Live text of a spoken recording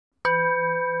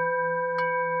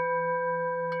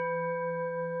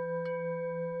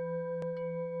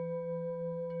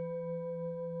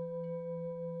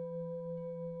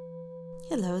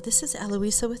Hello, this is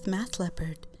Eloisa with Math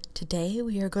Leopard. Today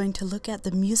we are going to look at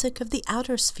the music of the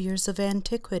outer spheres of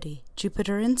antiquity,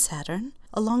 Jupiter and Saturn,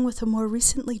 along with a more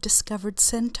recently discovered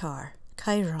centaur,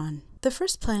 Chiron. The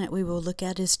first planet we will look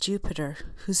at is Jupiter,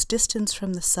 whose distance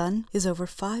from the Sun is over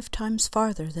 5 times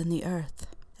farther than the Earth.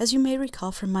 As you may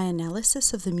recall from my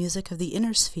analysis of the music of the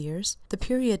inner spheres, the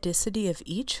periodicity of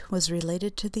each was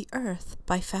related to the Earth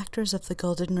by factors of the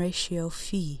golden ratio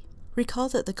phi. Recall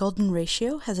that the golden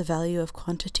ratio has a value of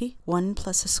quantity 1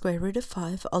 plus the square root of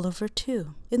 5 all over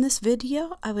 2. In this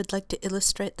video, I would like to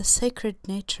illustrate the sacred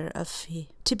nature of phi.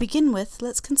 To begin with,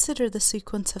 let's consider the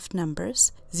sequence of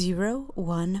numbers 0,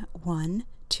 1, 1,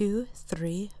 2,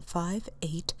 3, 5,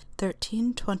 8,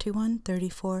 13, 21,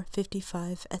 34,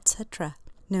 55, etc.,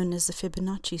 known as the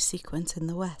Fibonacci sequence in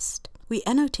the West. We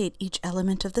annotate each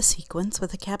element of the sequence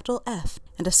with a capital F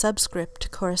and a subscript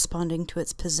corresponding to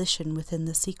its position within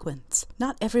the sequence.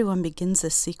 Not everyone begins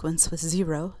this sequence with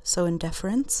 0, so in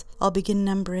deference, I'll begin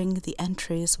numbering the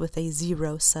entries with a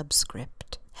 0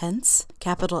 subscript. Hence,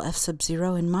 capital F sub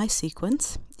 0 in my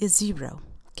sequence is 0.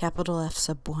 Capital F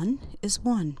sub 1 is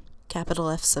 1. Capital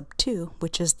F sub 2,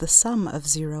 which is the sum of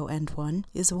 0 and 1,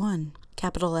 is 1.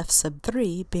 Capital F sub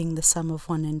 3, being the sum of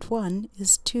 1 and 1,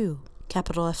 is 2.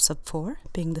 Capital F sub 4,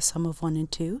 being the sum of 1 and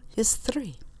 2, is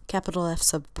 3. Capital F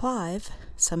sub 5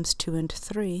 sums 2 and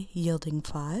 3, yielding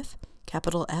 5.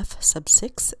 Capital F sub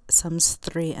 6 sums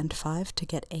 3 and 5 to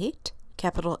get 8.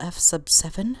 Capital F sub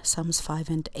 7 sums 5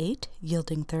 and 8,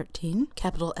 yielding 13.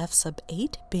 Capital F sub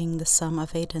 8, being the sum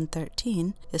of 8 and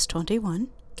 13, is 21.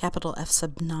 Capital F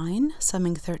sub 9,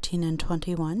 summing 13 and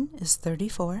 21, is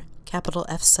 34. Capital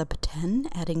F sub 10,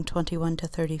 adding 21 to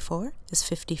 34, is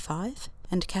 55.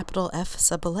 And capital F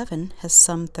sub 11 has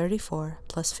summed 34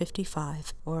 plus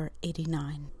 55, or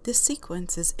 89. This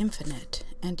sequence is infinite,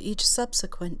 and each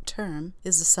subsequent term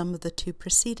is the sum of the two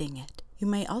preceding it. You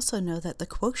may also know that the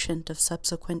quotient of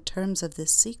subsequent terms of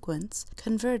this sequence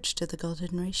converge to the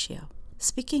golden ratio.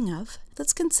 Speaking of,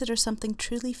 let's consider something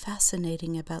truly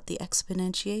fascinating about the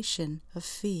exponentiation of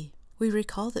phi. We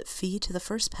recall that phi to the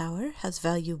first power has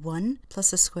value 1 plus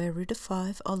the square root of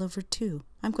 5 all over 2.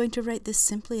 I'm going to write this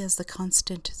simply as the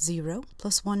constant 0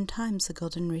 plus 1 times the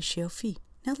golden ratio phi.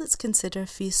 Now let's consider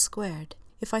phi squared.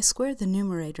 If I square the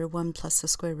numerator 1 plus the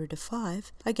square root of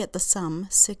 5, I get the sum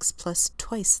 6 plus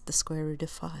twice the square root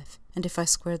of 5. And if I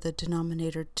square the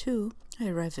denominator 2, I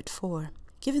arrive at 4.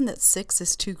 Given that 6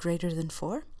 is 2 greater than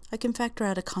 4, I can factor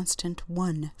out a constant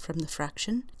 1 from the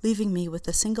fraction, leaving me with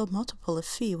a single multiple of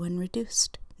phi when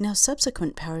reduced. Now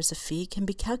subsequent powers of phi can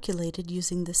be calculated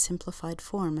using the simplified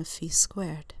form of phi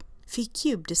squared. Phi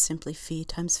cubed is simply phi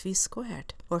times phi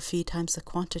squared, or phi times the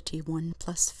quantity 1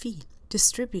 plus phi.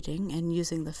 Distributing and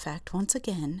using the fact once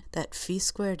again that phi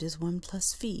squared is 1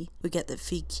 plus phi, we get that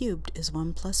phi cubed is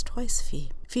 1 plus twice phi.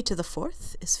 Phi to the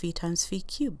fourth is phi times phi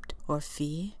cubed, or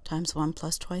phi times 1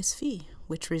 plus twice phi,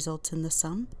 which results in the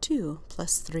sum 2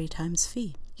 plus 3 times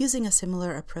phi. Using a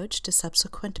similar approach to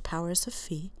subsequent powers of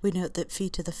phi, we note that phi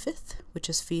to the fifth, which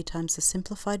is phi times the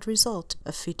simplified result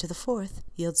of phi to the fourth,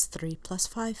 yields 3 plus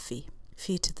 5 phi.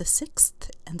 Phi to the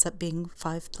sixth ends up being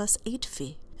 5 plus 8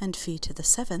 phi. And phi to the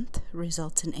seventh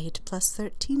results in 8 plus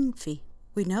 13 phi.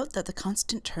 We note that the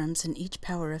constant terms in each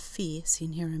power of phi,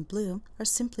 seen here in blue, are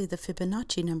simply the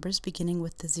Fibonacci numbers beginning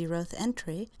with the 0th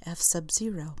entry, f sub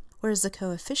 0, whereas the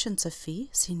coefficients of phi,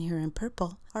 seen here in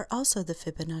purple, are also the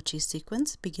Fibonacci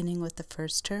sequence beginning with the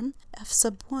first term, f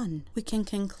sub 1. We can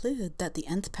conclude that the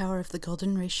nth power of the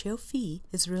golden ratio phi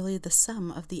is really the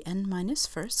sum of the n minus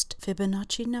first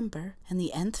Fibonacci number and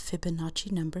the nth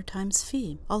Fibonacci number times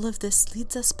phi. All of this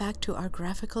leads us back to our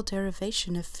graphical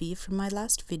derivation of phi from my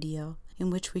last video, in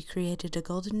which we created a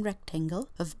golden rectangle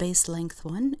of base length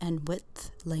 1 and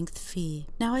width length phi.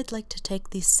 Now I'd like to take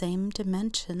these same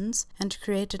dimensions and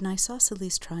create an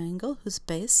isosceles triangle whose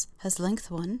base has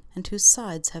length 1 and whose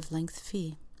sides have length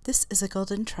phi. This is a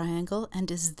golden triangle and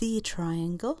is the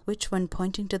triangle which, when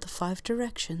pointing to the 5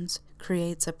 directions,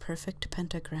 creates a perfect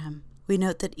pentagram. We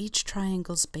note that each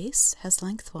triangle's base has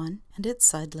length 1 and its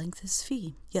side length is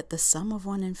phi, yet the sum of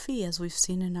 1 and phi, as we've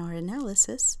seen in our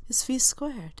analysis, is phi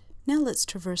squared. Now let's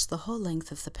traverse the whole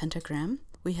length of the pentagram.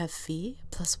 We have phi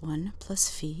plus 1 plus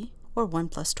phi, or 1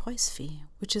 plus twice phi,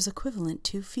 which is equivalent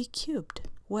to phi cubed.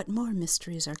 What more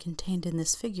mysteries are contained in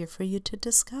this figure for you to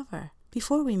discover?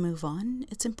 Before we move on,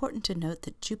 it's important to note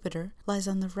that Jupiter lies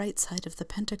on the right side of the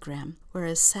pentagram,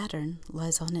 whereas Saturn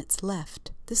lies on its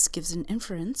left. This gives an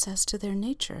inference as to their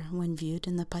nature when viewed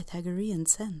in the Pythagorean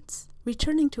sense.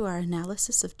 Returning to our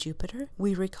analysis of Jupiter,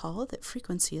 we recall that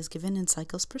frequency is given in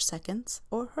cycles per seconds,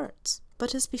 or hertz.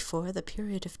 but as before, the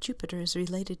period of Jupiter is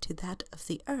related to that of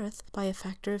the Earth by a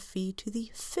factor of phi to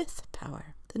the 5th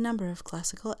power, the number of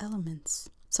classical elements.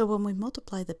 So when we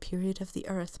multiply the period of the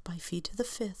Earth by phi to the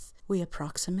 5th, we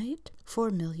approximate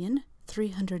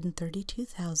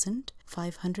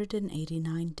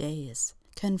 4,332,589 days,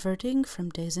 converting from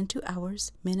days into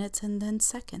hours, minutes, and then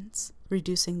seconds.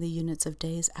 Reducing the units of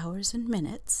days, hours, and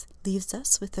minutes leaves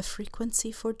us with a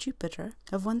frequency for Jupiter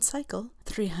of one cycle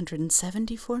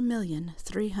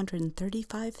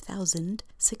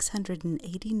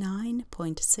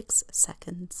 374,335,689.6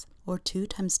 seconds, or 2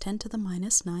 times 10 to the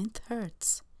minus 9th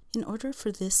hertz. In order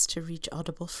for this to reach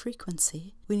audible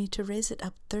frequency, we need to raise it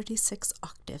up 36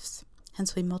 octaves.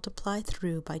 Hence we multiply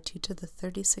through by 2 to the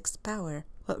 36th power.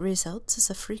 What results is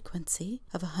a frequency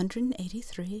of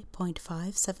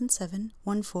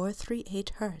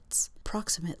 183.5771438 Hz,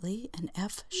 approximately an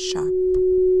F sharp.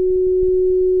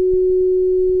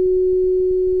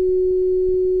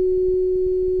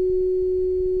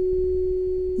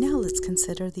 Now let's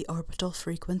consider the orbital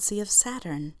frequency of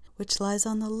Saturn, which lies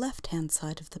on the left-hand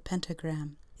side of the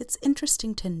pentagram. It's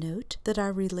interesting to note that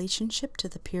our relationship to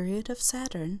the period of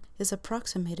Saturn is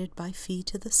approximated by phi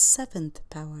to the 7th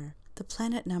power, the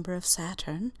planet number of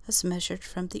Saturn as measured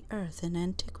from the Earth in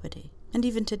antiquity. And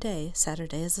even today,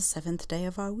 Saturday is the 7th day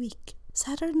of our week.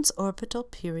 Saturn's orbital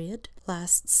period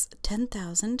lasts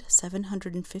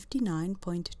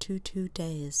 10,759.22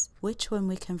 days, which when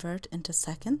we convert into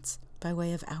seconds, by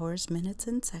way of hours, minutes,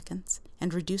 and seconds,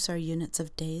 and reduce our units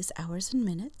of days, hours, and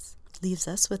minutes, leaves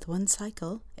us with one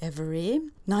cycle every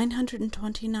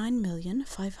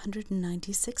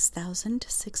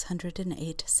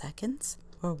 929,596,608 seconds,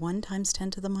 or 1 times 10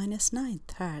 to the minus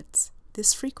 9th hertz.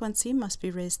 This frequency must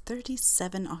be raised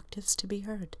 37 octaves to be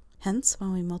heard. Hence,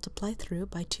 when we multiply through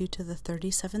by 2 to the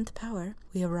 37th power,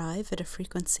 we arrive at a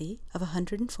frequency of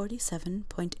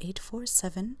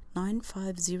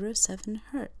 147.8479507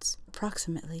 Hz,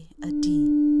 approximately a D.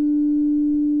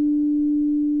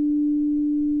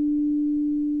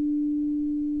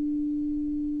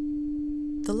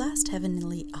 The last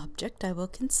heavenly object I will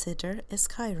consider is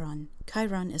Chiron.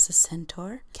 Chiron is a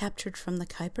centaur captured from the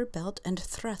Kuiper belt and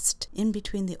thrust in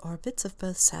between the orbits of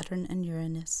both Saturn and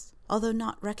Uranus. Although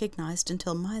not recognized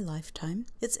until my lifetime,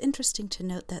 it's interesting to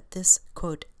note that this,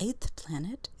 quote, 8th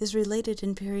planet is related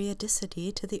in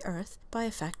periodicity to the Earth by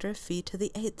a factor of phi to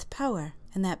the 8th power,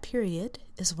 and that period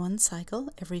is one cycle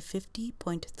every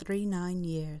 50.39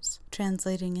 years,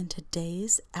 translating into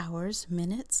days, hours,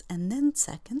 minutes, and then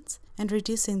seconds, and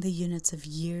reducing the units of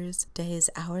years, days,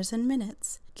 hours, and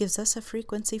minutes, gives us a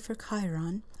frequency for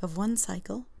Chiron of one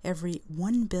cycle every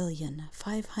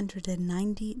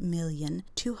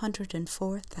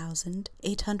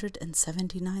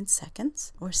 1,590,204,879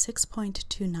 seconds, or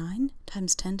 6.29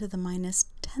 times 10 to the minus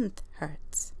 10th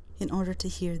hertz. In order to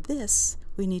hear this,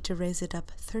 we need to raise it up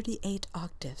 38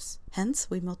 octaves. Hence,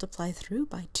 we multiply through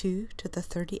by 2 to the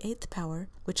 38th power,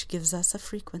 which gives us a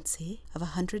frequency of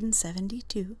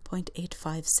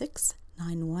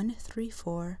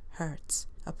 172.8569134 Hz,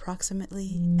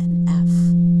 approximately an F.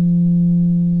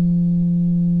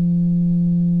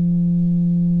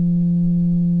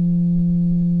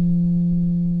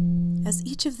 As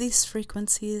each of these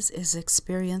frequencies is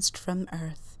experienced from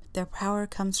Earth, their power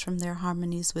comes from their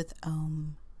harmonies with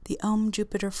Om. The Om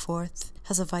Jupiter 4th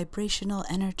has a vibrational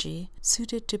energy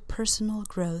suited to personal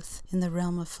growth in the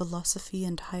realm of philosophy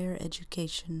and higher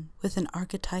education, with an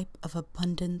archetype of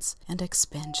abundance and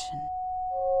expansion.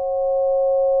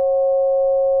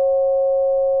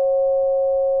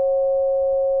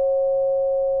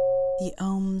 The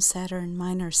Om Saturn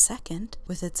Minor 2nd,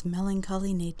 with its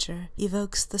melancholy nature,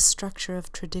 evokes the structure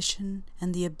of tradition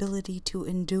and the ability to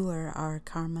endure our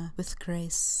karma with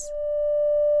grace.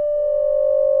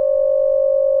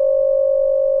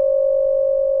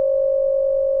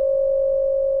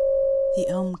 The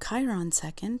Om Chiron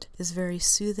 2nd is very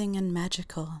soothing and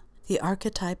magical. The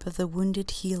archetype of the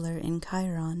wounded healer in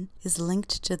Chiron is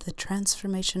linked to the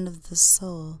transformation of the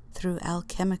soul through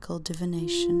alchemical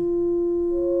divination.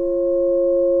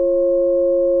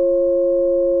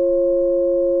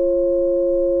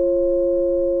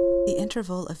 The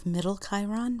interval of middle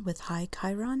Chiron with high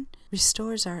Chiron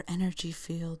restores our energy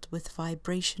field with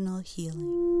vibrational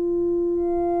healing.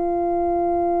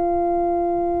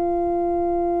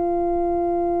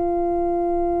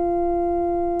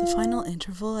 The final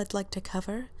interval I'd like to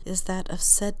cover is that of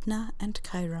Sedna and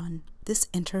Chiron. This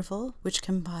interval, which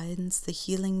combines the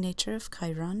healing nature of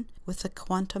Chiron with the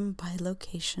quantum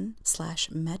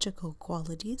bilocation/magical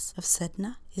qualities of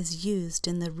Sedna, is used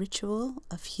in the ritual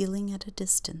of healing at a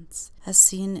distance, as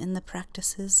seen in the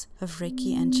practices of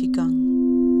Reiki and Qigong.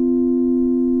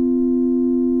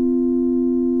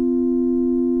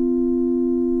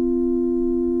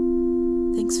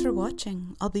 Thanks for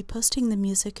watching. I'll be posting the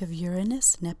music of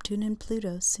Uranus, Neptune, and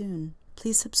Pluto soon.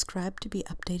 Please subscribe to be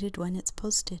updated when it's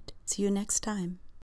posted. See you next time.